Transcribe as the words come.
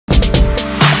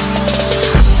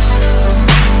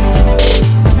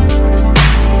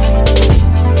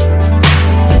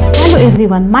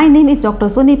everyone, my name is Dr.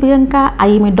 Soni Priyanka. I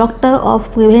am a doctor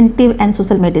of preventive and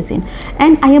social medicine,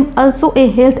 and I am also a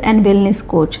health and wellness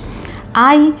coach.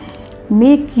 I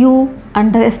make you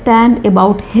understand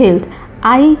about health.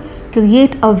 I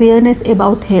create awareness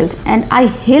about health, and I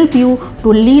help you to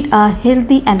lead a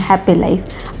healthy and happy life.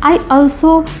 I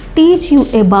also teach you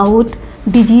about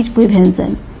disease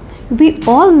prevention. We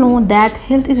all know that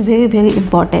health is very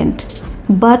important,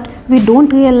 but we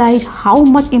don't realize how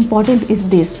much important is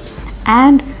this,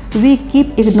 and we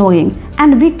keep ignoring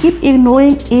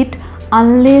it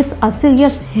unless a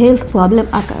serious health problem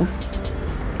occurs.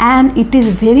 And it is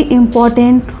very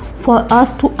important for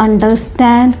us to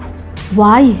understand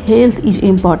why health is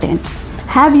important.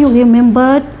 Have you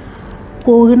remembered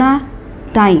Corona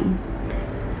time?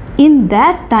 In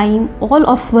that time, all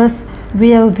of us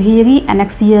were very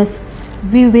anxious.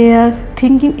 We were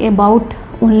thinking about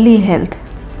only health,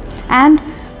 and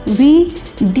we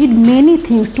did many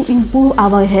things to improve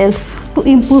our health, to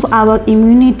improve our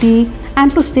immunity,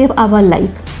 and to save our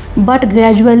life. But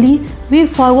gradually we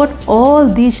forgot all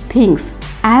these things,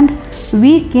 and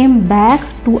we came back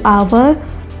to our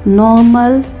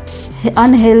normal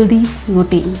unhealthy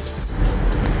routine.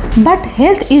 But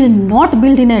health is not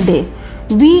built in a day.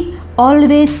 We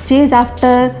always chase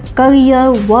after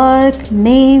career, work,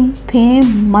 name,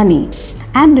 fame, money,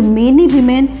 and many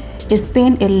women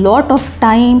spend a lot of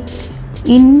time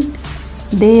in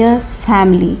their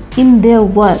family, in their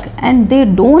work, and they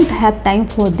don't have time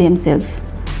for themselves.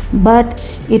 But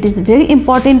it is very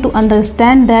important to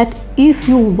understand that if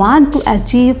you want to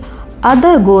achieve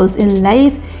other goals in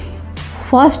life,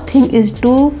 first thing is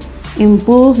to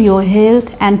improve your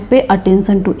health and pay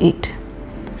attention to it.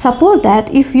 Suppose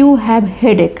that if you have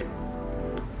headache,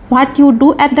 what you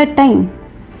do at that time?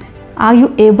 Are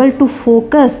you able to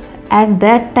focus at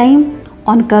that time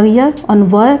on career, on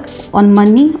work, on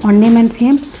money, on name and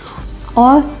fame?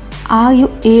 Or are you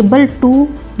able to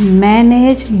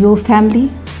manage your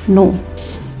family? No,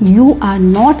 you are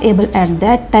not able at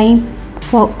that time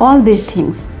for all these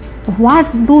things.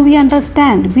 What do we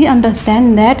understand? We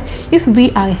understand that if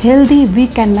we are healthy, we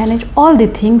can manage all the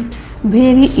things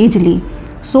very easily.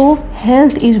 So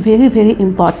health is very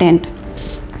important.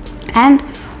 And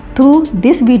through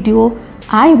this video,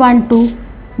 I want to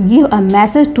give a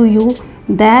message to you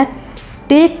that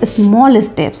take small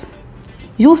steps.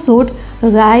 You should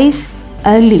rise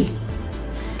early,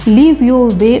 leave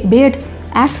your bed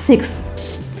at 6,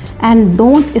 and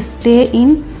don't stay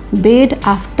in bed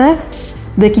after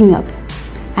waking up,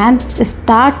 and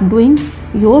start doing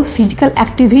your physical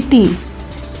activity.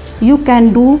 You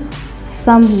can do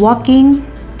some walking,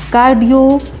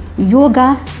 cardio,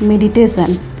 yoga,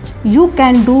 meditation. You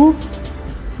can do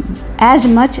as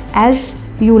much as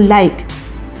you like,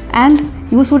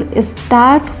 and you should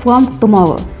start from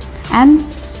tomorrow, and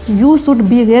you should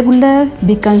be regular,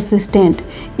 be consistent.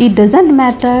 It doesn't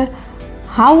matter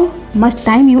how much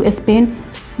time you spend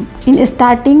in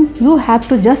starting. You have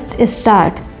to just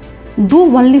start.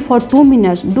 Do only for 2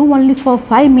 minutes, do only for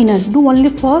 5 minutes, do only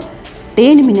for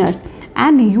 10 minutes,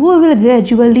 and you will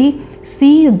gradually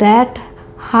see that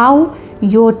how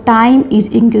your time is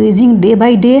increasing day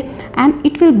by day, and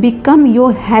it will become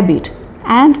your habit.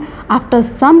 And after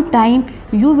some time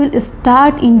you will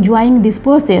start enjoying this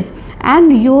process,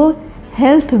 and your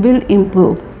health will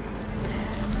improve.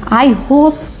 I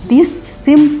hope this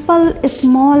simple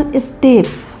small step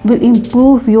will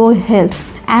improve your health,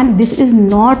 and this is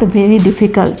not very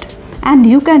difficult, and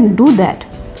you can do that.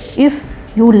 If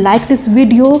you like this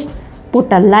video,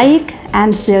 put a like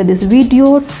and share this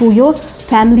video to your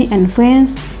family and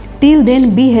friends. Till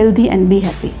then, be healthy and be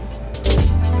happy.